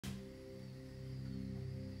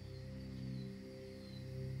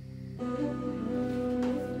Hiya.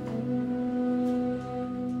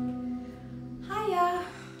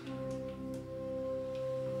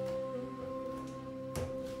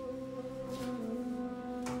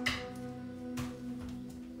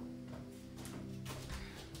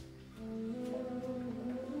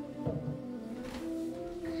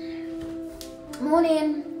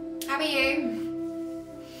 Morning, how are you?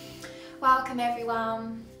 Welcome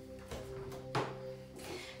everyone.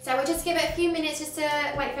 So we'll just give it a few minutes just to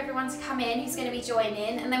wait for everyone to come in who's going to be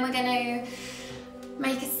joining, and then we're going to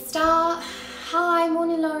make a start. Hi,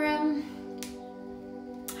 morning Lauren.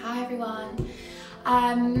 Hi everyone.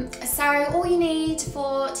 So all you need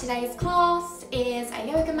for today's class is a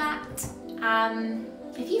yoga mat.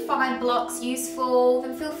 If you find blocks useful,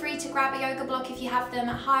 then feel free to grab a yoga block if you have them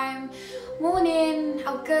at home. Morning,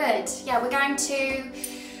 oh good. Yeah, we're going to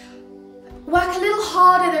work a little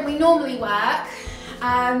harder than we normally work.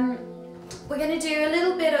 We're going to do a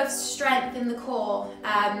little bit of strength in the core,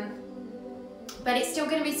 but it's still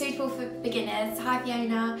going to be suitable for beginners. Hi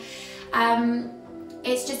Fiona.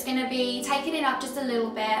 It's just going to be taking it up just a little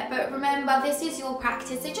bit, but remember this is your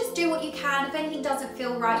practice, so just do what you can. If anything doesn't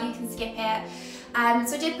feel right, you can skip it.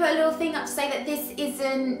 So I did put a little thing up to say that this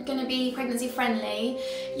isn't going to be pregnancy friendly.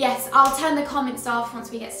 Yes, I'll turn the comments off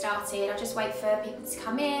once we get started. I'll just wait for people to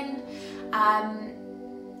come in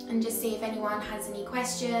and just see if anyone has any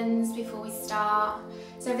questions before we start.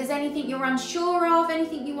 So if there's anything you're unsure of,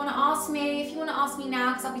 anything you want to ask me, if you want to ask me now,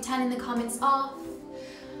 because I'll be turning the comments off.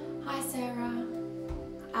 Hi Sarah.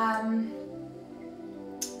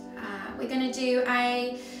 We're going to do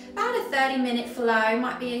about a 30-minute flow,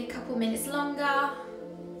 might be a couple minutes longer,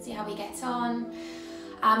 see how we get on.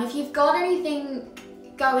 If you've got anything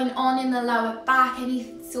going on in the lower back,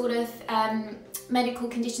 any sort of medical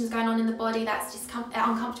conditions going on in the body that's just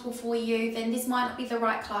uncomfortable for you, then this might not be the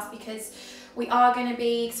right class, because we are going to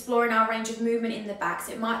be exploring our range of movement in the back,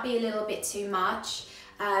 so it might be a little bit too much.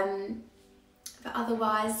 But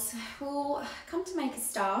otherwise, we'll come to make a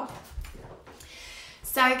start.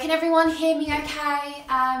 So can everyone hear me okay?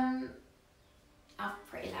 Oh,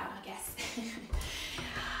 pretty loud, I guess.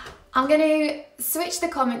 I'm going to switch the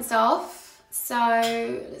comments off. So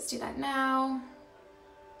let's do that now.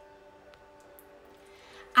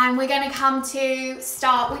 And we're going to come to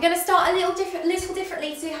start. We're going to start a little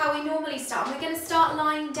differently to how we normally start. We're going to start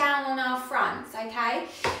lying down on our fronts, okay?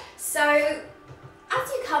 So as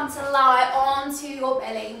you come to lie onto your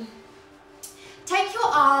belly, take your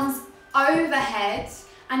arms overhead,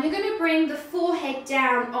 and you're going to bring the forehead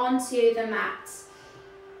down onto the mat.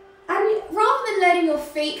 And rather than letting your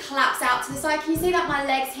feet collapse out to the side, can you see that my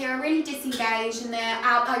legs here are really disengaged and they're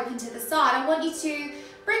out open to the side? I want you to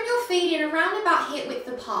bring your feet in around about hip width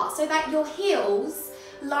apart so that your heels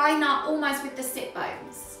line up almost with the sit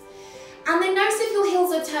bones. And then notice if your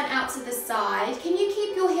heels are turned out to the side, can you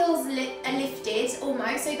keep your heels lifted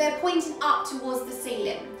almost so they're pointing up towards the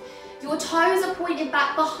ceiling? Your toes are pointed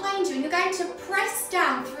back behind you, and you're going to press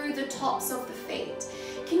down through the tops of the feet.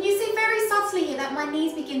 Can you see very subtly here that my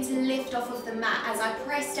knees begin to lift off of the mat as I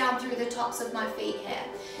press down through the tops of my feet here?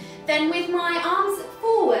 Then with my arms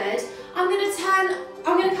forward, I'm going to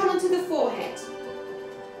come onto the forehead.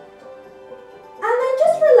 And then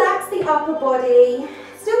just relax the upper body,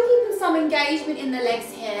 still keeping some engagement in the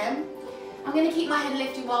legs here. I'm going to keep my head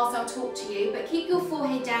lifted whilst I'll talk to you, but keep your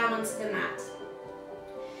forehead down onto the mat.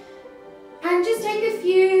 And just take a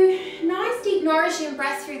few nice deep nourishing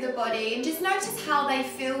breaths through the body, and just notice how they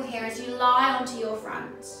feel here as you lie onto your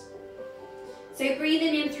front. So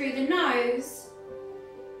breathing in through the nose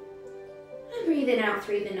and breathing out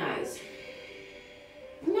through the nose.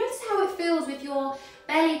 And notice how it feels with your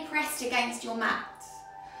belly pressed against your mat.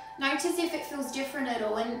 Notice if it feels different at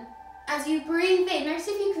all, and as you breathe in, notice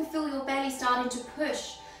if you can feel your belly starting to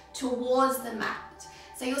push towards the mat.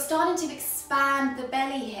 So you're starting to expand the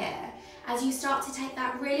belly here as you start to take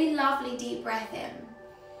that really lovely deep breath in.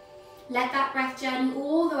 Let that breath journey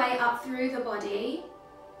all the way up through the body,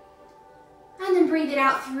 and then breathe it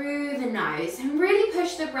out through the nose, and really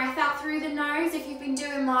push the breath out through the nose. If you've been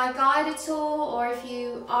doing my guided tour, or if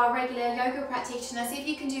you are a regular yoga practitioner, see if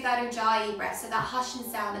you can do that Ujjayi breath, so that hushing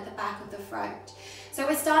sound at the back of the throat. So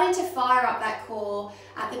we're starting to fire up that core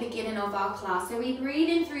at the beginning of our class. So we breathe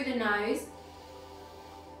in through the nose,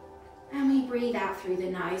 and we breathe out through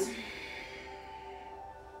the nose.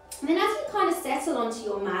 And then as you kind of settle onto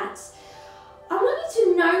your mat, I want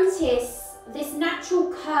you to notice this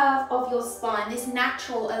natural curve of your spine, this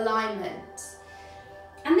natural alignment.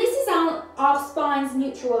 And this is our spine's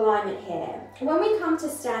neutral alignment here. When we come to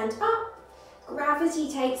stand up,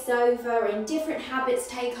 gravity takes over and different habits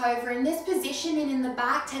take over, and this positioning in the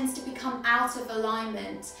back tends to become out of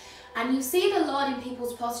alignment. And you see it a lot in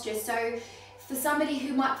people's postures. So for somebody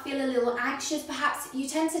who might feel a little anxious, perhaps you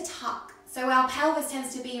tend to tuck. So our pelvis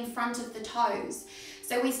tends to be in front of the toes.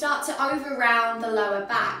 So we start to over round the lower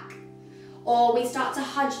back. Or we start to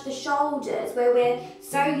hunch the shoulders, where we're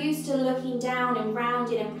so used to looking down and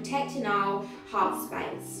rounding and protecting our heart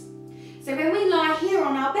space. So when we lie here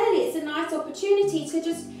on our belly, it's a nice opportunity to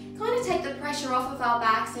just kind of take the pressure off of our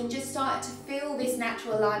backs and just start to feel this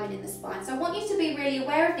natural alignment in the spine. So I want you to be really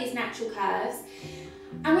aware of these natural curves.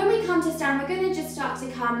 And when we come to stand, we're going to just start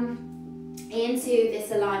to come into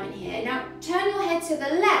this alignment here. Now turn your head to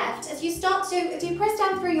the left as you press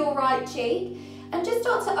down through your right cheek and just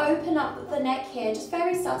start to open up the neck here, just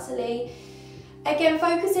very subtly. Again,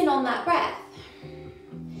 focusing on that breath.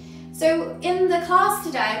 So in the class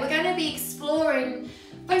today, we're going to be exploring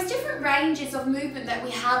those different ranges of movement that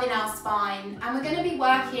we have in our spine, and we're going to be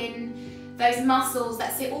working those muscles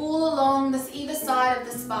that sit all along either side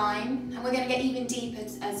of the spine, and we're going to get even deeper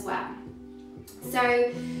as well.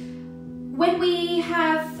 So when we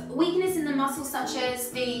have weakness in the muscles such as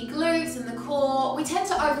the glutes and the core, we tend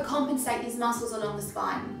to overcompensate these muscles along the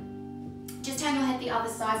spine. Just turn your head the other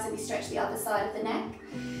side so we stretch the other side of the neck.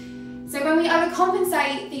 So when we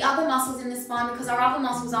overcompensate the other muscles in the spine because our other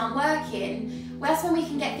muscles aren't working, well, that's when we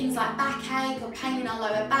can get things like backache or pain in our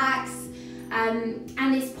lower backs, and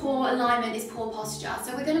this poor alignment, this poor posture.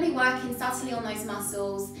 So we're going to be working subtly on those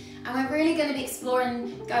muscles, and we're really going to be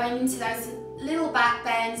exploring going into those little back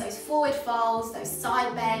bends, those forward folds, those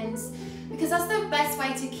side bends, because that's the best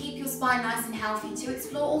way to keep your spine nice and healthy, to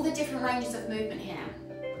explore all the different ranges of movement here.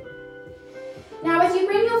 Now as you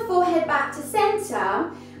bring your forehead back to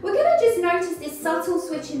center, we're going to just notice this subtle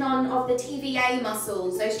switching on of the TVA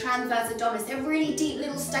muscles, those transverse abdominis. They're really deep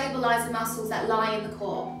little stabilizer muscles that lie in the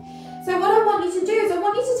core. So what I want you to do is I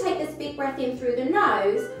want you to take this big breath in through the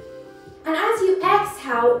nose, and as you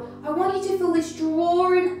exhale, I want you to feel this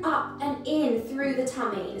drawing up and in through the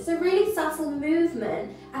tummy. It's a really subtle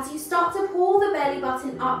movement as you start to pull the belly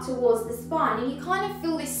button up towards the spine, and you kind of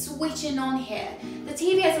feel this switching on here. The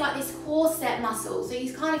TVAs are like this corset muscle, so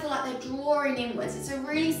you kind of feel like they're drawing inwards. It's a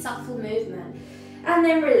really subtle movement. And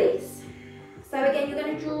then release. So again, you're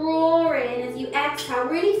going to draw in as you exhale,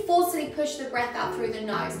 really forcefully push the breath out through the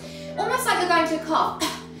nose. Almost like you're going to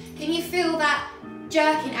cough. Can you feel that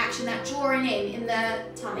jerking action, that drawing in the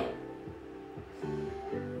tummy?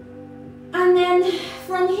 And then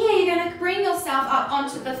from here, you're going to bring yourself up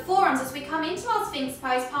onto the forearms as we come into our Sphinx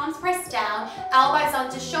pose, palms pressed down, elbows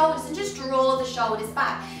under shoulders, and just draw the shoulders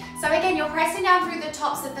back. So again, you're pressing down through the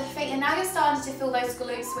tops of the feet, and now you're starting to feel those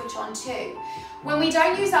glutes switch on too. When we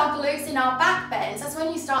don't use our glutes in our back bends, that's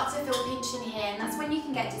when you start to feel pinching here, and that's when you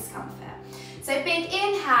can get discomfort. So big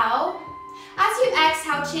inhale. As you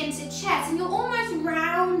exhale, chin to chest, and you're almost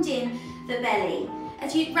rounding the belly.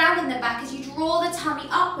 As you round in the back, as you draw the tummy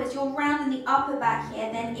upwards, you're rounding the upper back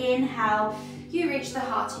here. Then inhale, you reach the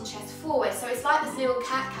heart and chest forward. So it's like this little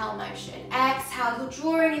cat-cow motion. Exhale, you're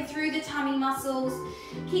drawing in through the tummy muscles.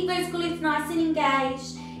 Keep those glutes nice and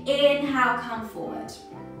engaged. Inhale, come forward.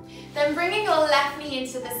 Then bringing your left knee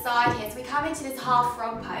into the side here, so we come into this half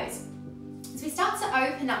frog pose. So we start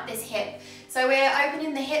to open up this hip. So we're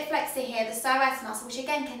opening the hip flexor here, the psoas muscle, which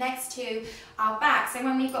again connects to our back. So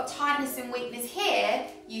when we've got tightness and weakness here,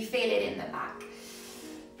 you feel it in the back.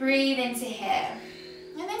 Breathe into here.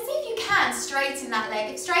 And then see if you can straighten that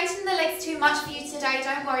leg. If straightening the leg's too much for you today,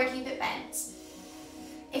 don't worry, keep it bent.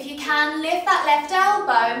 If you can, lift that left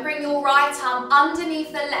elbow and bring your right arm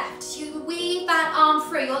underneath the left. You weave that arm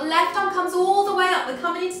through. Your left arm comes all the way up. We're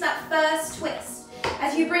coming into that first twist.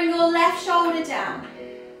 As you bring your left shoulder down.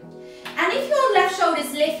 And if your left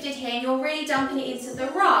shoulder's lifted here and you're really dumping it into the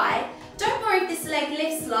right, don't worry if this leg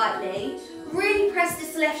lifts slightly. Really press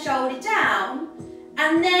this left shoulder down,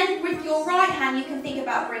 and then with your right hand you can think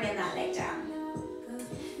about bringing that leg down.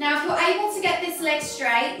 Now if you're able to get this leg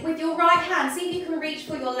straight, with your right hand, see if you can reach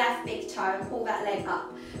for your left big toe and pull that leg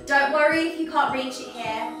up. Don't worry if you can't reach it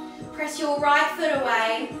here. Press your right foot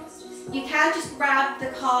away. You can just grab the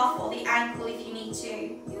calf or the ankle if you need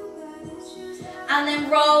to. And then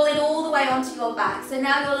roll it all the way onto your back. So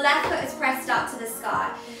now your left foot is pressed up to the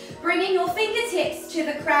sky. Bringing your fingertips to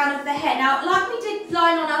the crown of the head. Now, like we did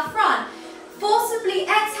lying on our front, forcibly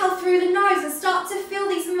exhale through the nose and start to feel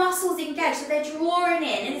these muscles engaged. So they're drawing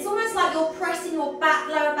in. And it's almost like you're pressing your back,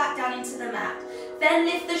 lower back down into the mat. Then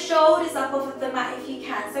lift the shoulders up off of the mat if you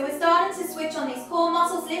can. So we're starting to switch on these core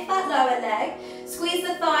muscles. Lift that lower leg. Squeeze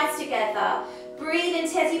the thighs together. Breathe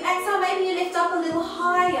into as you exhale. Maybe you lift up a little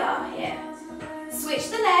higher here. Switch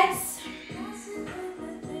the legs.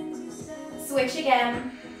 Switch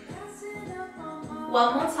again.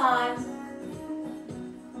 One more time.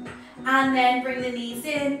 And then bring the knees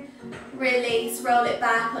in, release, roll it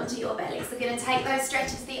back onto your belly. So we're going to take those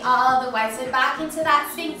stretches the other way. So back into that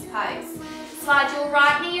Sphinx pose. Slide your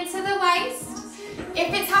right knee into the waist.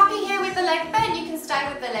 If it's happy here with the leg bent, you can stay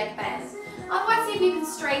with the leg bent. Otherwise, see if you can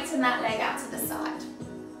straighten that leg out to the side.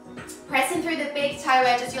 Pressing through the big toe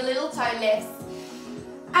edge as your little toe lifts.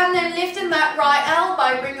 And then lifting that right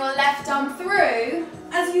elbow, bring your left arm through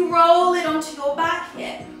as you roll it onto your back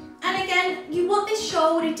here. And again, you want this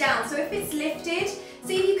shoulder down. So if it's lifted,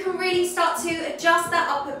 see if you can really start to adjust that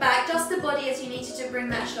upper back, adjust the body as you need to bring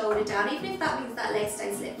that shoulder down, even if that means that leg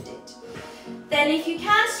stays lifted. Then if you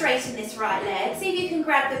can straighten this right leg, see if you can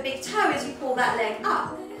grab the big toe as you pull that leg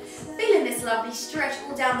up. Feeling this lovely stretch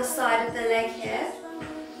all down the side of the leg here.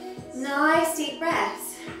 Nice deep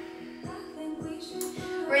breaths.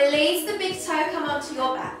 Release the big toe, come onto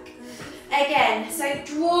your back. Again, so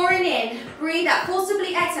drawing in, breathe out,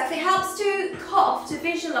 forcibly exhale. If it helps to cough, to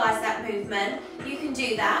visualize that movement, you can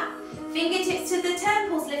do that. Fingertips to the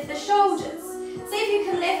temples, lift the shoulders. See if you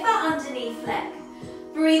can lift that underneath leg.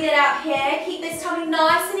 Breathe it out here, keep this tummy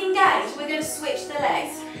nice and engaged. We're going to switch the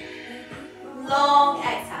legs. Long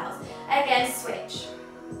exhales. Again, switch.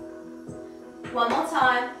 One more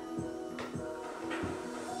time.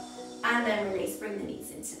 And then release, bring the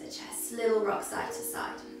knees into the chest. Little rock side to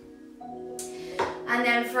side. And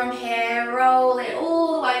then from here, roll it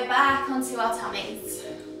all the way back onto our tummies.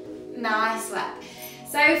 Nice work.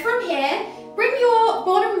 So from here, bring your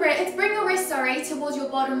wrist, towards your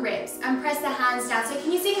bottom ribs and press the hands down. So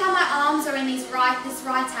can you see how my arms are in this right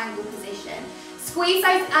angle position? Squeeze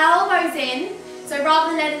those elbows in. So rather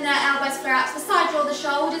than letting the elbows flare out to the side, draw the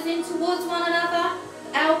shoulders in towards one another.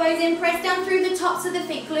 Elbows in, press down through the tops of the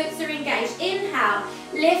feet, glutes are engaged. Inhale,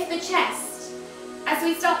 lift the chest. As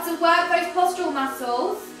we start to work those postural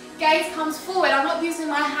muscles, gaze comes forward. I'm not using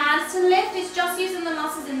my hands to lift, it's just using the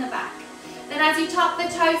muscles in the back. Then as you tuck the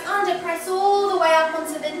toes under, press all the way up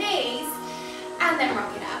onto the knees, and then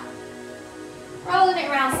rock it out. Rolling it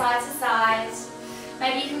around side to side.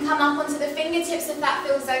 Maybe you can come up onto the fingertips if that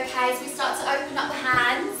feels okay as we start to open up the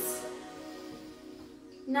hands.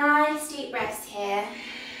 Nice deep breaths here.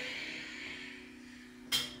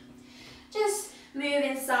 Just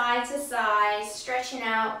moving side to side, stretching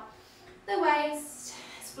out the waist,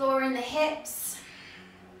 exploring the hips.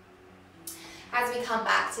 As we come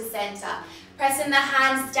back to center, pressing the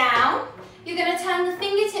hands down, you're going to turn the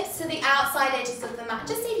fingertips to the outside edges of the mat.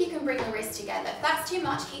 Just see if you can bring the wrists together. If that's too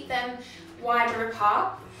much, keep them wider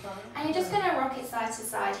apart. And you're just going to rock it side to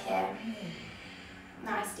side here.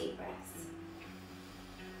 Nice deep breaths.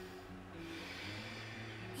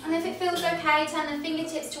 And if it feels okay, turn the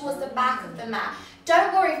fingertips towards the back of the mat.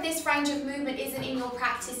 Don't worry if this range of movement isn't in your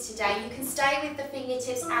practice today. You can stay with the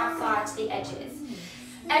fingertips outside to the edges.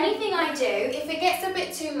 Anything I do, if it gets a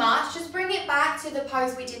bit too much, just bring it back to the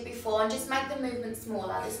pose we did before and just make the movement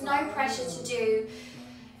smaller. There's no pressure to do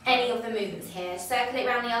any of the movements here. Circle it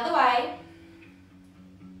around the other way.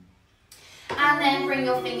 And then bring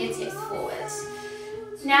your fingertips forward.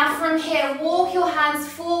 Now from here, walk your hands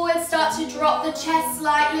forward, start to drop the chest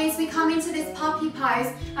slightly as we come into this puppy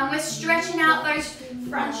pose, and we're stretching out those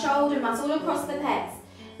front shoulder muscles all across the pecs.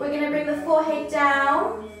 We're going to bring the forehead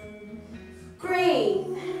down.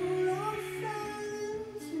 Breathe.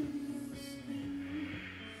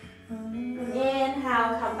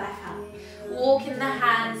 Inhale, come back up. Walking the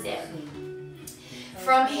hands in.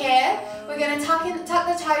 From here, we're going to tuck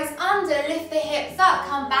the toes under, lift the hips up,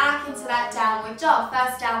 come back into that downward dog,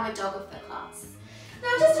 first downward dog of the class. Now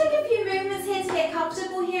just take a few movements here to get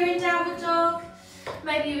comfortable here in downward dog.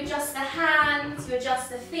 Maybe you adjust the hands, you adjust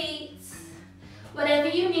the feet, whatever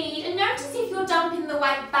you need. And notice if you're dumping the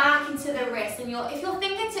weight back into the wrist and if your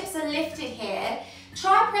fingertips are lifted here,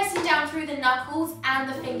 try pressing down through the knuckles and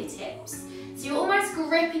the fingertips. So you're almost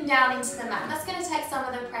gripping down into the mat. That's going to take some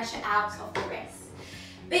of the pressure out of the wrist.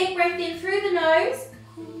 Big breath in through the nose.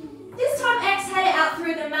 This time exhale it out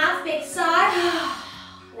through the mouth, big sigh.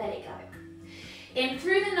 Let it go. In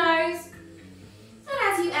through the nose. And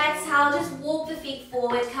as you exhale, just walk the feet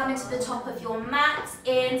forward, come into the top of your mat,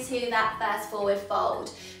 into that first forward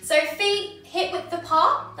fold. So feet hip width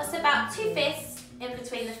apart, that's about 2 fists in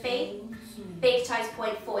between the feet. Big toes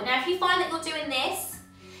point forward. Now if you find that you're doing this,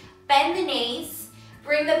 bend the knees,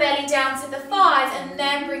 bring the belly down to the thighs, and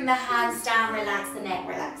then bring the hands down, relax the neck,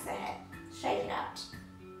 relax the head. Shake it out.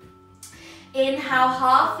 Inhale,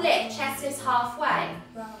 half lift, chest is halfway.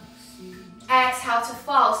 Exhale to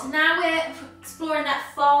fold. So now we're exploring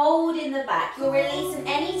that fold in the back. You're releasing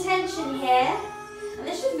any tension here. And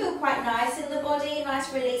this should feel quite nice in the body.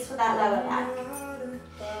 Nice release for that lower back.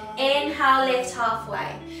 Inhale, lift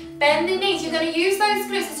halfway. Bend the knees. You're going to use those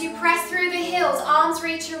glutes as you press through the heels. Arms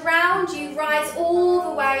reach around you. Rise all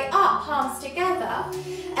the way up, palms together.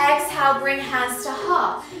 Exhale, bring hands to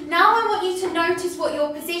heart. Now I want you to notice what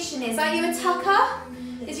your position is. Are you a tucker?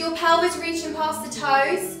 Is your pelvis reaching past the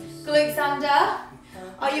toes? Glutes under?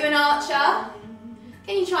 Are you an archer?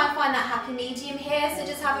 Can you try and find that happy medium here? So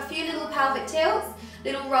just have a few little pelvic tilts,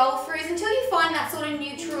 little roll throughs until you find that sort of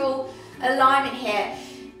neutral alignment here.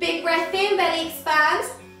 Big breath in, belly expands.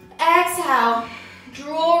 Exhale,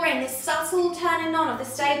 draw in this subtle turning on of the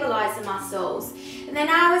stabilizer muscles. And then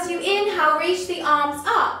now as you inhale, reach the arms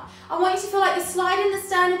up. I want you to feel like you're sliding the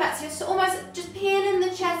sternum back, so you're almost just peeling the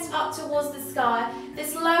chest up towards the sky.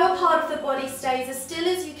 This lower part of the body stays as still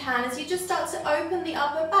as you can as you just start to open the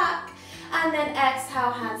upper back. And then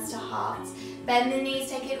exhale, hands to heart. Bend the knees,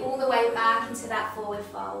 take it all the way back into that forward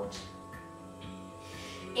fold.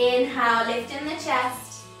 Inhale, lifting the chest.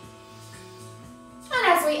 And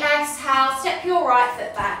as we exhale, step your right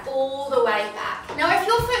foot back, all the way back. Now if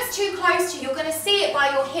your foot's too close to you, you're going to see it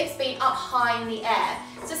by your hips being up high in the air.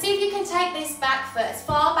 So see if you can take this back foot as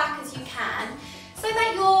far back as you can, so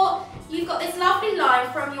that you've got this lovely line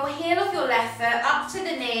from your heel of your left foot up to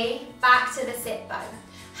the knee, back to the sit bone.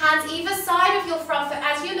 Hands either side of your front foot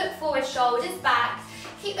as you look forward, shoulders back.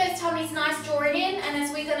 Keep those tummies nice, drawing in, and as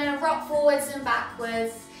we're going to rock forwards and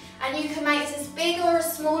backwards. And you can make it as big or a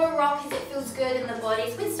smaller rock as it feels good in the body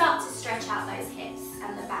as we start to stretch out those hips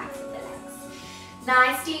and the backs of the legs.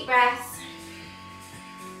 Nice deep breaths.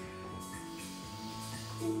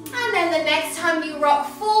 And then the next time you rock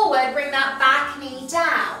forward, bring that back knee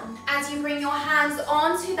down. As you bring your hands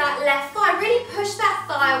onto that left thigh, really push that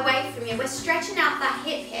thigh away from you. We're stretching out that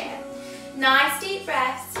hip here. Nice deep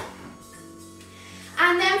breaths.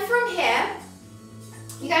 And then from here,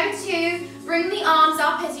 you're going to bring the arms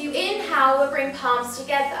up. As you inhale, we'll bring palms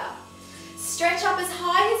together. Stretch up as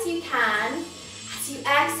high as you can. As you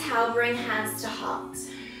exhale, bring hands to heart.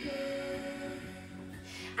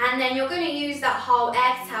 And then you're going to use that whole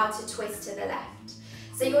exhale to twist to the left.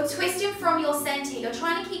 So you're twisting from your center. You're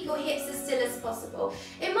trying to keep your hips as still as possible.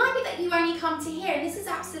 It might be that you only come to here, and this is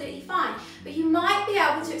absolutely fine. But you might be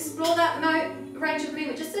able to explore that range of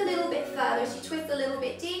movement just a little bit further. As you twist a little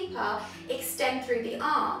bit deeper, extend through the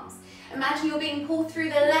arms. Imagine you're being pulled through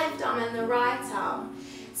the left arm and the right arm.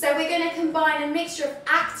 So we're going to combine a mixture of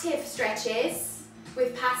active stretches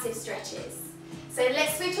with passive stretches. So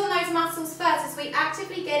let's switch on those muscles first as we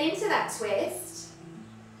actively get into that twist.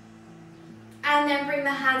 And then bring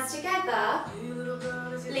the hands together.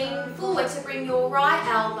 Lean forward to bring your right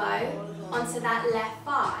elbow onto that left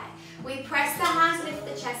thigh. We press the hands, lift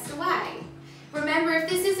the chest away. Remember, if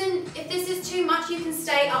this is too much, you can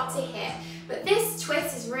stay up to here. But this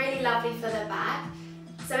twist is really lovely for the back.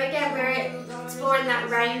 So again, we're exploring that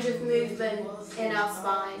range of movement in our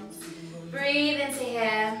spines. Breathe into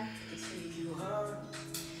here.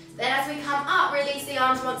 Then as we come up, release the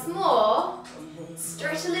arms once more.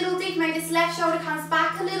 Stretch a little deep. Maybe this left shoulder comes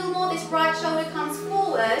back a little more. This right shoulder comes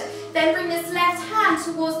forward. Then bring this left hand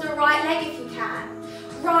towards the right leg if you can.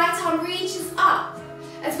 Right arm reaches up.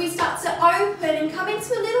 As we start to open and come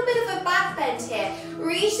into a little bit of a back bend here.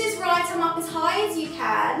 Reach this right arm up as high as you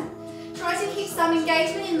can. Try to keep some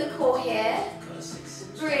engagement in the core here.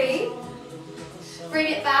 Breathe.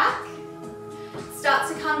 Bring it back. Start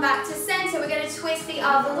to come back to center. We're going to twist the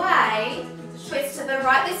other way. Twist to the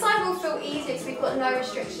right. This side will feel easy because we've got no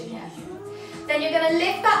restriction here. Then you're going to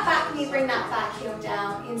lift that back knee, bring that back heel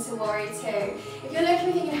down into Warrior Two. If you're looking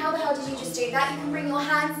and thinking, how the hell did you just do that? You can bring your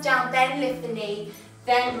hands down, then lift the knee,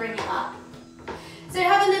 then bring it up. So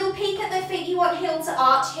have a little peek at the feet. You want heel to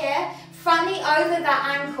arch here. Front knee over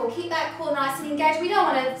that ankle. Keep that core nice and engaged. We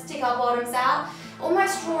don't want to stick our bottoms out.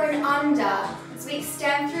 Almost drawing under as we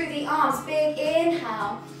extend through the arms. Big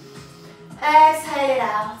inhale. Exhale it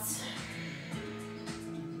out.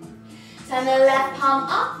 Turn the left palm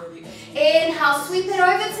up. Inhale, sweep it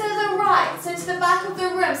over to the right, so to the back of the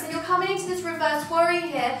room. So you're coming into this reverse warrior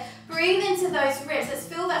here. Breathe into those ribs. Let's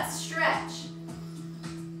feel that stretch.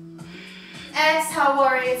 Exhale,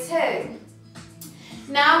 Warrior Two.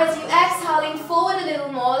 Now as you exhale, lean forward a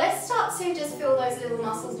little more. Let's start to just feel those little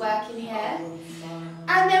muscles working here.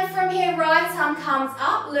 And then from here, right arm comes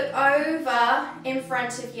up, look over in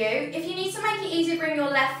front of you. If you need to make it easier, bring your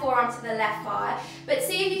left forearm to the left thigh. But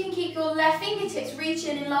see if you can keep your left fingertips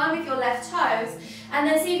reaching in line with your left toes. And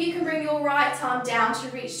then see if you can bring your right arm down to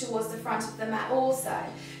reach towards the front of the mat also.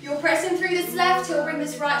 You're pressing through this left heel, bring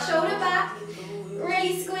this right shoulder back.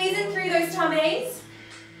 Really squeezing through those tummies.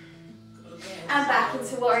 And back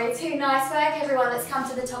into Warrior Two. Nice work, everyone. Let's come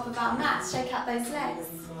to the top of our mat. Shake out those legs.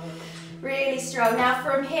 Really strong. Now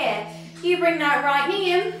from here, you bring that right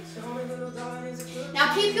knee in.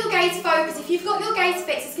 Now keep your gaze focused. If you've got your gaze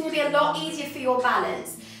fixed, it's going to be a lot easier for your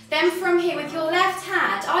balance. Then from here, with your left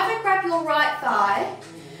hand, either grab your right thigh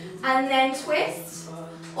and then twist,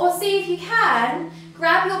 or see if you can,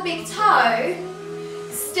 grab your big toe,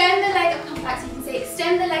 extend the leg, I'll come back so you can see,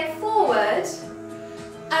 extend the leg forward,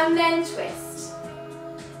 and then twist.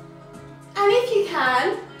 And if you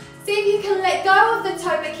can, see if you can let go of the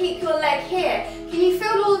toe but keep your leg here. Can you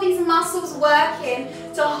feel all of these muscles working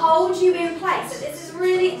to hold you in place? So this is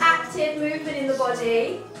really active movement in the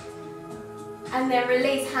body. And then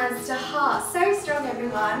release, hands to heart. So strong,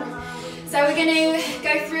 everyone. So we're going to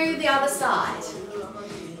go through the other side.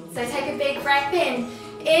 So take a big breath in.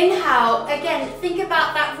 Inhale. Again, think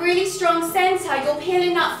about that really strong center. You're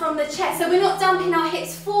peeling up from the chest. So we're not dumping our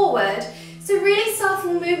hips forward. So really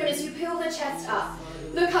subtle movement as you peel the chest up.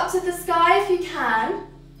 Look up to the sky if you can.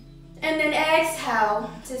 And then exhale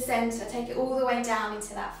to center. Take it all the way down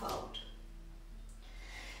into that fold.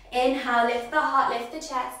 Inhale, lift the heart, lift the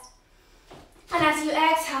chest. And as you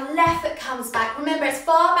exhale, left foot comes back. Remember, as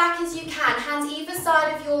far back as you can, hands either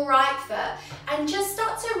side of your right foot. And just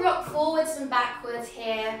start to rock forwards and backwards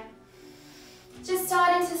here. Just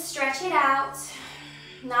starting to stretch it out.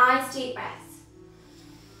 Nice deep breaths.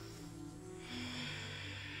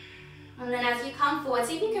 And then as you come forward,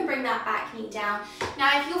 see if you can bring that back knee down.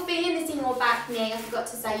 Now, if you're feeling this in your back knee, I forgot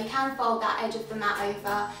to say, you can fold that edge of the mat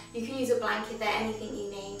over. You can use a blanket there, anything you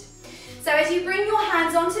need. So as you bring your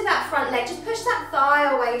hands onto that front leg, just push that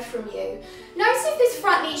thigh away from you. Notice if this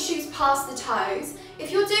front knee shoots past the toes.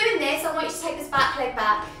 If you're doing this, I want you to take this back leg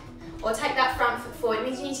back, or take that front foot forward. It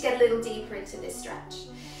means you need to get a little deeper into this stretch.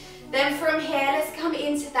 Then from here, let's come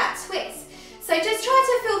into that twist. So just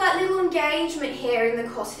try to feel that little engagement here in the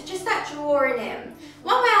core, so just that drawing in.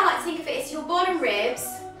 One way I like to think of it is your bottom ribs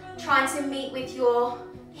trying to meet with your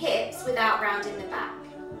hips without rounding the back.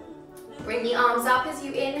 Bring the arms up as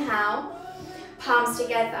you inhale, palms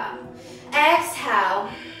together.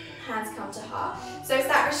 Exhale, hands come to heart. So it's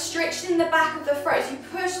that restriction in the back of the throat as you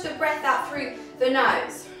push the breath out through the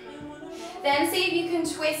nose. Then see if you can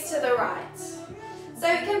twist to the right. So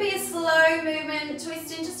it can be a slow movement,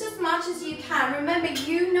 twisting just as much as you can. Remember,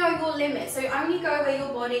 you know your limit, so only go where your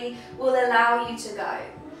body will allow you to go.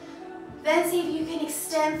 Then see if you can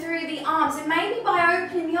extend through the arms, and maybe by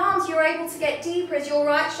opening the arms you're able to get deeper as your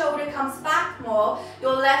right shoulder comes back more,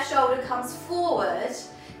 your left shoulder comes forward.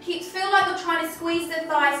 Feel like you're trying to squeeze the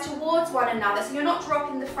thighs towards one another, so you're not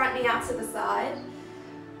dropping the front knee out to the side.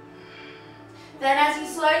 Then as you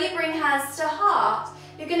slowly bring hands to heart,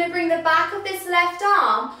 you're going to bring the back of this left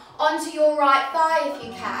arm onto your right thigh if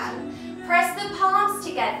you can. Press the palms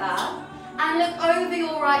together and look over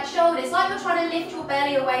your right shoulder. It's like you're trying to lift your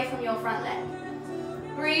belly away from your front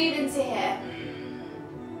leg. Breathe into here.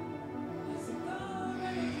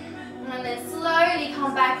 And then slowly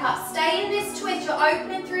come back up. Stay in this twist. You're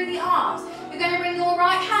opening through the arms. You're going to bring your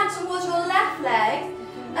right hand towards your left leg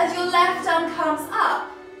as your left arm comes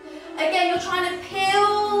up. Again, you're trying to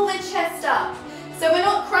peel the chest up. So we're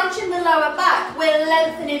not crunching the lower back. We're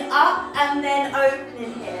lengthening up and then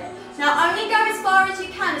opening here. Now only go as far as you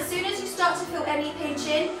can. As soon as you start to feel any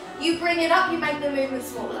pinching, you bring it up, you make the movement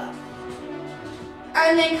smaller.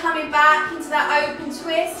 And then coming back into that open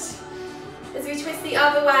twist. As we twist the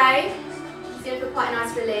other way, it's going to feel quite a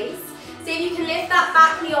nice release. See if you can lift that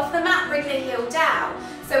back knee off the mat, bring the heel down.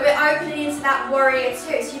 So we're opening into that warrior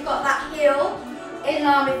two. So you've got that heel in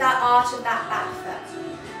line with that arch of that back foot.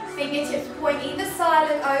 Fingertips point either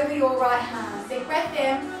side, look over your right hand. Big breath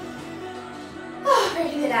in.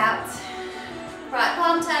 Breathe it out. Right,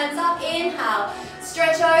 palm turns up, inhale.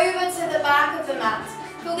 Stretch over to the back of the mat.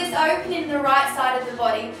 Feel this opening in the right side of the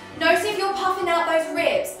body. Notice if you're puffing out those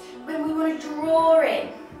ribs when we want to draw in.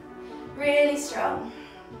 Really strong.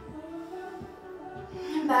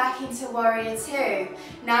 And back into warrior two.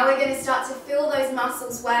 Now we're going to start to feel those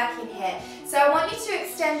muscles working here. So I want you to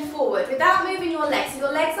extend forward without moving your legs. So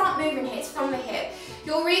your legs aren't moving here, it's from the hip.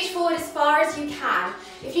 You'll reach forward as far as you can.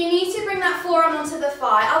 If you need to, bring that forearm onto the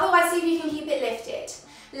thigh. Otherwise, see if you can keep it lifted.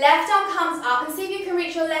 Left arm comes up and see if you can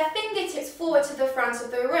reach your left fingertips forward to the front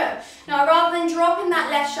of the room. Now, rather than dropping that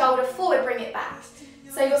left shoulder forward, bring it back.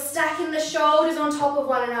 So you're stacking the shoulders on top of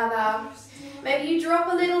one another. Maybe you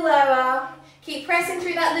drop a little lower. Keep pressing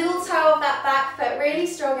through that little toe of that back foot. Really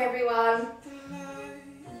strong, everyone.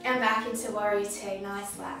 And back into warrior two.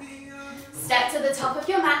 Nice work. Step to the top of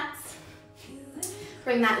your mat.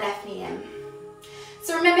 Bring that left knee in.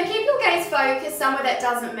 So remember, keep your gaze focused somewhere that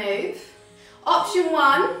doesn't move. Option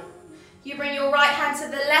one, you bring your right hand to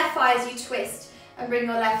the left thigh as you twist and bring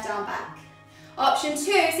your left arm back. Option 2,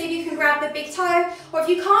 see if you can grab the big toe, or if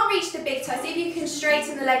you can't reach the big toe, see if you can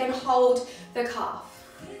straighten the leg and hold the calf.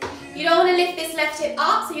 You don't want to lift this left hip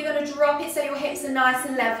up, so you're going to drop it so your hips are nice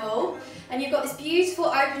and level. And you've got this beautiful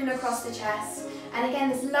opening across the chest. And again,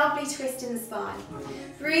 this lovely twist in the spine.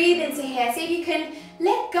 Breathe into here. See if you can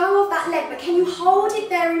let go of that leg, but can you hold it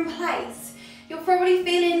there in place? You're probably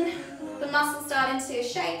feeling the muscles starting to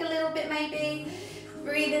shake a little bit maybe.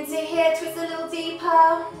 Breathe into here, twist a little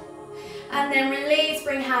deeper. And then release,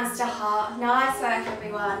 bring hands to heart. Nice work,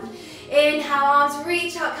 everyone. Inhale, arms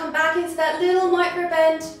reach out, come back into that little micro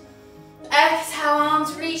bend. Exhale,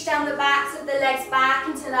 arms reach down the backs of the legs back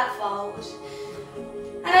into that fold.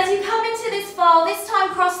 And as you come into this fold, this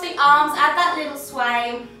time cross the arms, add that little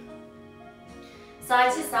sway.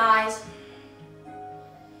 Side to side.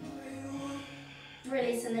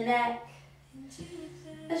 Releasing the neck,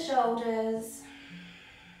 the shoulders.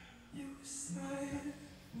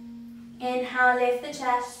 Inhale, lift the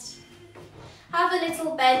chest. Have a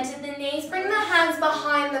little bend in the knees. Bring the hands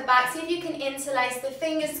behind the back. See if you can interlace the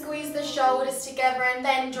fingers, squeeze the shoulders together, and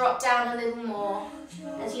then drop down a little more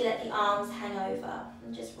as you let the arms hang over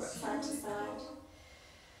and just rock side to side.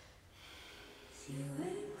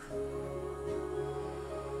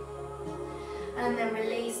 And then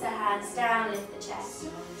release the hands down, lift the chest.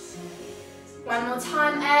 One more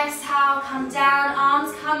time, exhale, come down,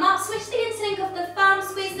 arms come up, switch the interlink of the thumbs,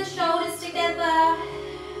 squeeze the shoulders together.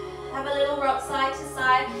 Have a little rock side to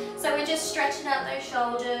side. So we're just stretching out those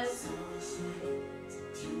shoulders.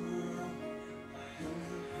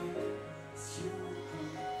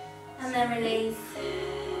 And then release,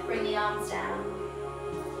 bring the arms down.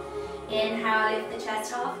 Inhale, lift the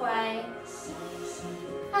chest halfway.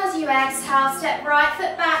 As you exhale, step right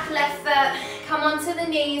foot back, left foot, come onto the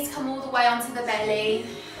knees, come all the way onto the belly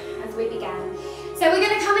as we began. So we're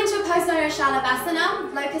going to come into a pose known as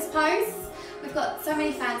Shalabhasana, locust pose. We've got so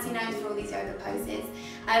many fancy names for all these yoga poses,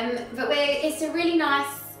 but it's a really nice,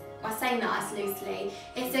 I say nice loosely,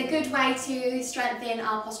 it's a good way to strengthen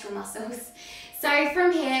our postural muscles. So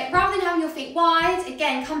from here, rather than having your feet wide,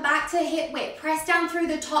 again, come back to hip width, press down through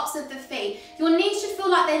the tops of the feet. Your knees should feel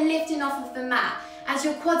like they're lifting off of the mat. As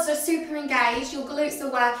your quads are super engaged, your glutes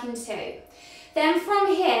are working too. Then from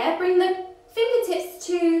here, bring the fingertips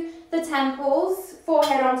to the temples,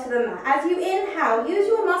 forehead onto the mat. As you inhale, use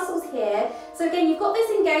your muscles here. So again, you've got this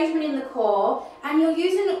engagement in the core, and you're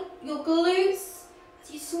using your glutes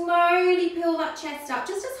as you slowly peel that chest up,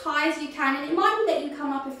 just as high as you can. And it might be that you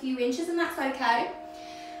come up a few inches, and that's okay.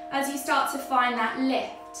 As you start to find that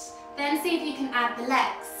lift, then see if you can add the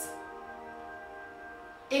legs.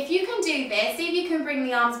 If you can do this, see if you can bring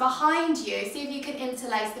the arms behind you, see if you can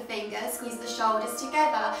interlace the fingers, squeeze the shoulders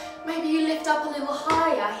together. Maybe you lift up a little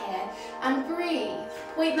higher here and breathe.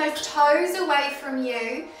 Point those toes away from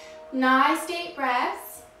you. Nice deep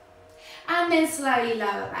breaths. And then slowly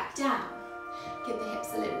lower back down. Give the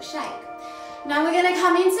hips a little shake. Now we're going to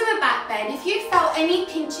come into a back bend. If you felt any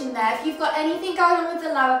pinch in there, if you've got anything going on with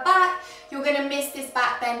the lower back, you're going to miss this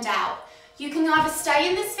back bend out. You can either stay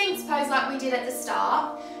in the Sphinx pose like we did at the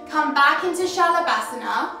start, come back into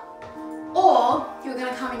Shalabhasana, or you're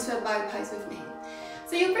going to come into a bow pose with me.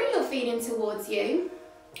 So you'll bring your feet in towards you.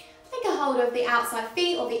 Take a hold of the outside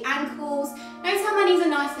feet or the ankles. Notice how my knees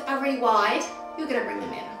are really wide. You're going to bring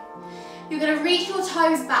them in. You're going to reach your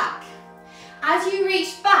toes back. As you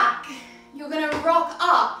reach back, you're going to rock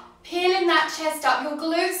up, peeling that chest up. Your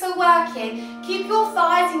glutes are working. Keep your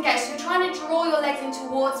thighs engaged. You're trying to draw your legs in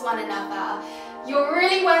towards one another. You're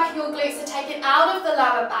really working your glutes to take it out of the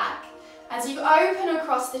lower back. As you open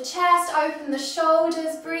across the chest, open the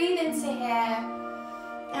shoulders, breathe into here.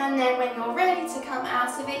 And then when you're ready to come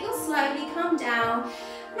out of it, you'll slowly come down.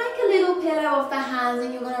 Make a little pillow of the hands,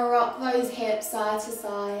 and you're going to rock those hips side to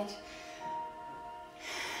side.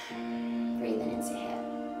 Breathing into here.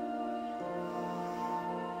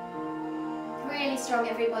 Really strong,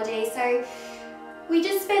 everybody. So we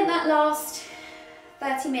just spent that last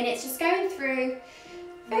 30 minutes just going through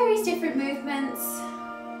various different movements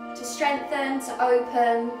to strengthen, to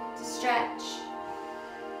open, to stretch.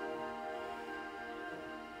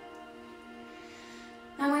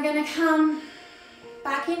 And we're going to come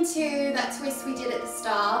back into that twist we did at the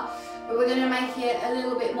start, but we're going to make it a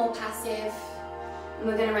little bit more passive, and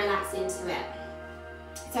we're going to relax into it.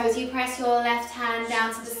 So as you press your left hand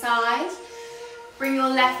down to the side, bring your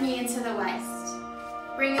left knee into the waist.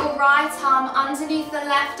 Bring your right arm underneath the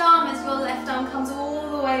left arm as your left arm comes all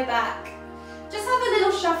the way back. Just have a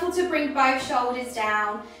little shuffle to bring both shoulders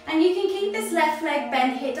down. And you can keep this left leg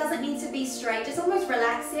bent here. It doesn't need to be straight. Just almost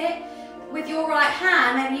relax it. With your right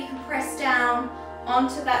hand, maybe you can press down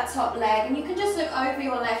onto that top leg. And you can just look over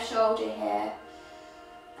your left shoulder here.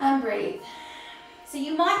 And breathe. So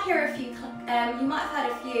you might hear a few, you might have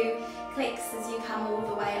had a few clicks as you come all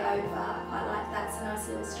the way over. I quite like that, it's a nice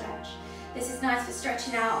little stretch. This is nice for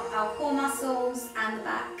stretching out our core muscles and the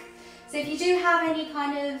back. So if you do have any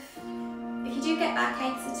kind of, if you do get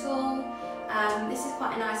backaches at all, this is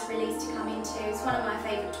quite a nice release to come into. It's one of my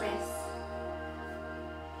favourite twists.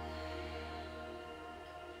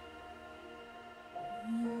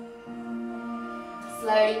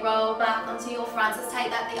 Slowly roll back onto your front. Let's take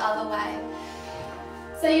that the other way.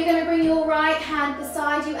 So you're going to bring your right hand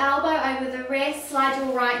beside you, elbow over the wrist, slide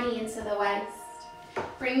your right knee into the waist.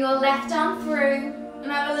 Bring your left arm through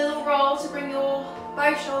and have a little roll to bring your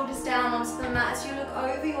both shoulders down onto the mat as you look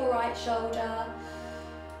over your right shoulder.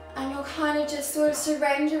 And you're kind of just sort of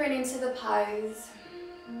surrendering into the pose.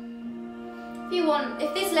 If you want,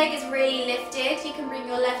 if this leg is really lifted, you can bring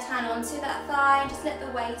your left hand onto that thigh and just let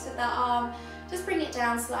the weight of that arm just bring it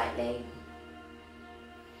down slightly.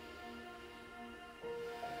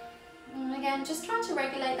 And again, just trying to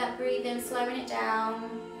regulate that breathing, slowing it down.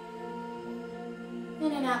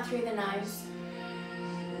 In and out through the nose.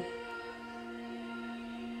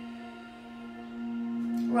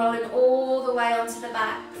 Rolling all the way onto the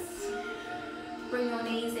backs. Bring your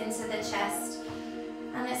knees into the chest.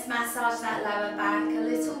 And let's massage that lower back, a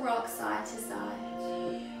little rock side to side.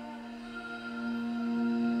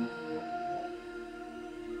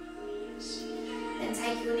 Then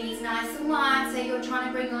take your knees nice and wide, so you're trying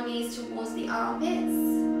to bring your knees towards the armpits.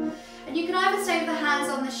 And you can either stay with the hands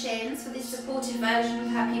on the shins for this supportive version of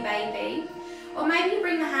Happy Baby, or maybe you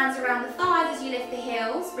bring the hands around the thighs as you lift the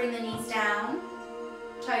heels, bring the knees down,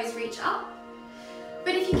 toes reach up.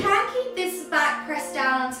 But if you can keep this back pressed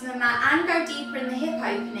down onto the mat and go deeper in the hip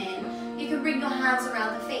opening, you can bring your hands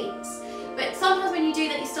around the feet. But sometimes when you do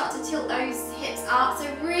that, you start to tilt those hips up,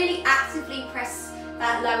 so really actively press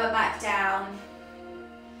that lower back down.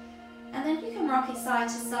 And then you can rock it side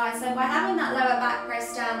to side. So by having that lower back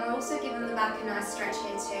pressed down, we're also giving the back a nice stretch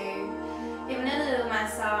here too. Giving it a little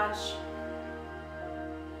massage.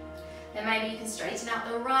 Then maybe you can straighten out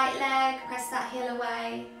the right leg, press that heel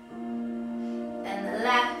away. Then the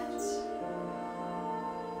left.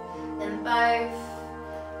 Then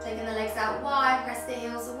both. Taking the legs out wide, press the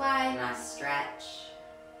heels away, nice stretch.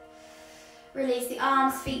 Release the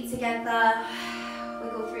arms, feet together.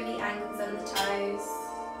 Wiggle through the ankles and the toes.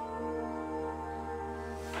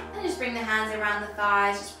 And just bring the hands around the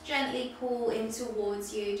thighs, just gently pull in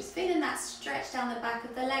towards you. Just feeling that stretch down the back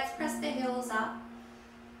of the legs, press the heels up.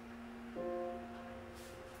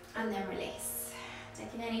 And then release.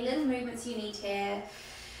 Taking any little movements you need here.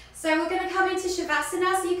 So we're going to come into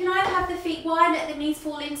Shavasana, so you can either have the feet wide, let the knees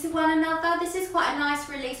fall into one another. This is quite a nice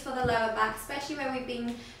release for the lower back, especially where we've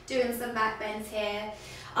been doing some back bends here.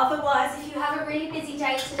 Otherwise, if you have a really busy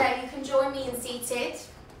day today, you can join me in seated.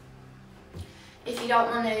 If you don't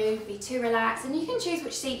want to be too relaxed, and you can choose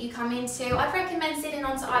which seat you come into. I'd recommend sitting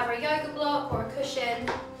onto either a yoga block or a cushion.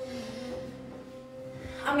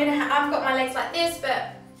 I've got my legs like this,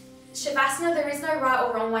 but Shavasana, there is no right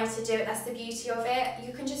or wrong way to do it. That's the beauty of it.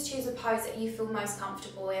 You can just choose a pose that you feel most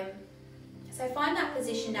comfortable in. So find that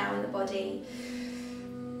position now in the body.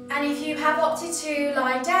 And if you have opted to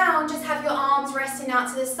lie down, just have your arms resting out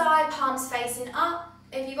to the side, palms facing up.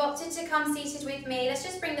 If you've opted to come seated with me, let's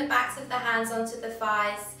just bring the backs of the hands onto the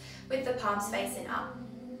thighs with the palms facing up.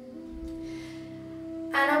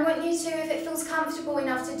 And I want you to, if it feels comfortable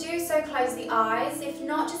enough to do so, close the eyes. If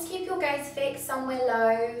not, just keep your gaze fixed somewhere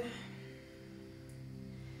low.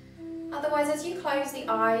 Otherwise, as you close the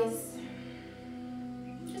eyes,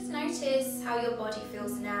 just notice how your body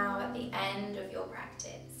feels now at the end of your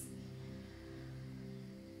practice.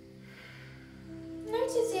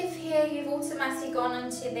 Notice if here you've automatically gone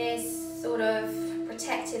into this sort of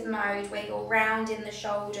protective mode where you're rounding the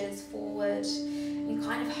shoulders forward, you're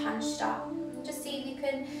kind of hunched up. Just see if you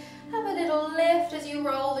can have a little lift as you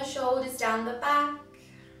roll the shoulders down the back.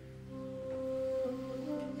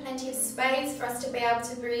 Plenty of space for us to be able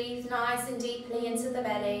to breathe nice and deeply into the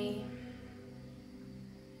belly.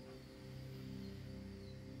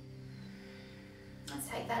 Let's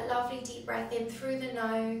take that lovely deep breath in through the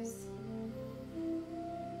nose.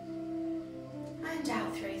 And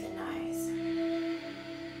out through the nose.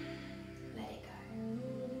 Let it go.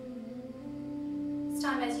 This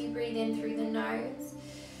time as you breathe in through the nose,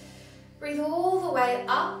 breathe all the way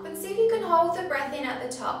up and see if you can hold the breath in at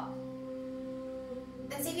the top.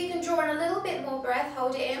 And see if you can draw in a little bit more breath,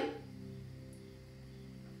 hold it in.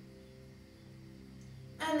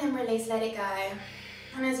 And then release, let it go.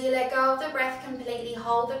 And as you let go of the breath completely,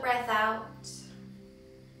 hold the breath out.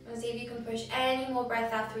 And see if you can push any more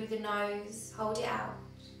breath out through the nose. Hold it out.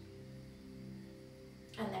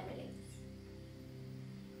 and then release.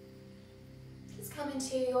 Just come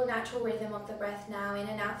into your natural rhythm of the breath now, in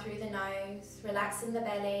and out through the nose, relaxing the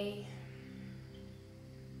belly.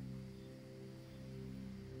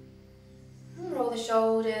 Roll the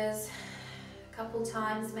shoulders a couple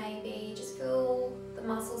times maybe, just feel the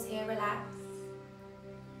muscles here relax.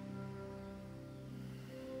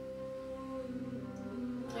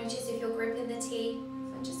 Notice if you're gripping the teeth,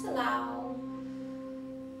 and just allow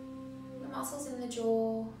the muscles in the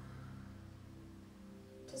jaw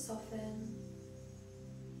to soften,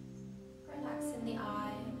 relaxing the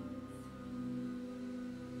eyes.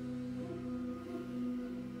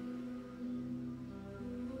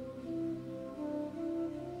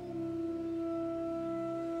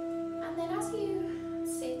 And then as you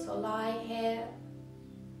sit or lie here,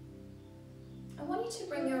 I want you to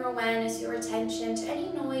bring your awareness, your attention to any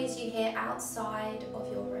noise you hear outside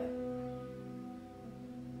of your room.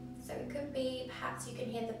 So it could be, perhaps you can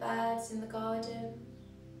hear the birds in the garden,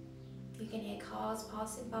 you can hear cars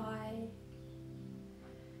passing by,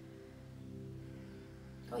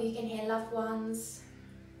 or you can hear loved ones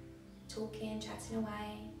talking, chatting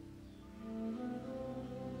away.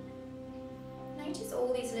 Notice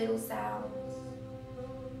all these little sounds.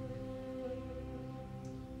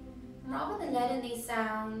 Rather than letting these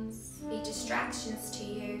sounds be distractions to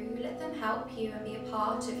you, let them help you and be a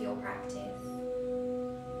part of your practice.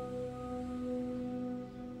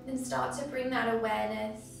 Then start to bring that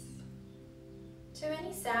awareness to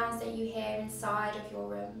any sounds that you hear inside of your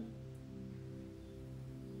room.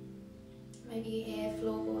 Maybe you hear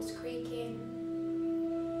floorboards creaking.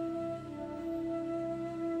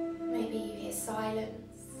 Maybe you hear silence.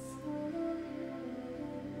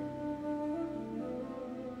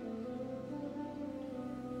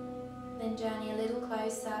 Then journey a little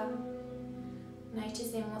closer,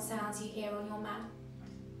 noticing what sounds you hear on your mat.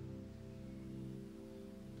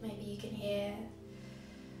 Maybe you can hear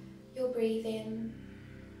your breathing.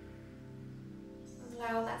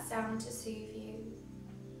 Allow that sound to soothe you.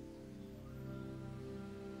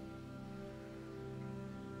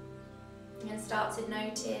 And start to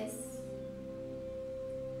notice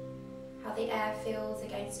how the air feels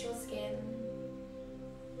against your skin,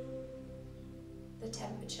 the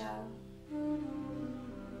temperature.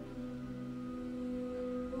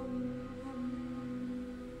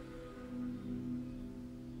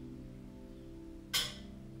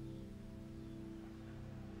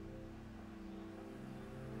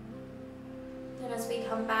 And as we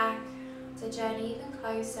come back to journey even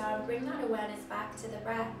closer and bring that awareness back to the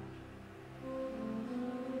breath,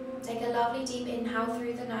 take a lovely deep inhale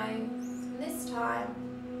through the nose. And this time,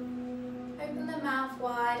 open the mouth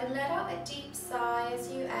wide and let out a deep sigh as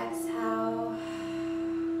you exhale.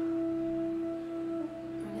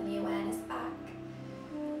 Bringing the awareness back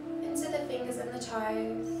into the fingers and the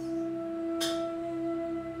toes.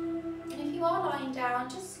 And if you are lying down,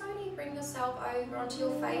 just slowly bring yourself over onto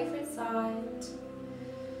your favourite side.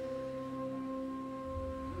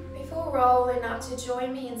 Before rolling up to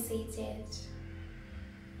join me in seated.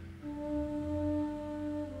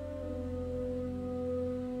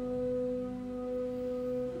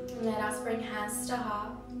 Let us bring hands to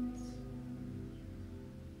heart.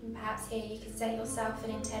 And perhaps here you can set yourself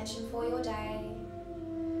an intention for your day.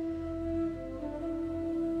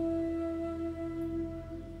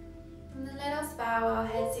 And then let us bow our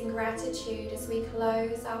heads in gratitude as we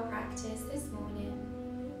close our practice this morning.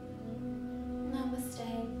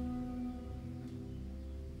 Namaste.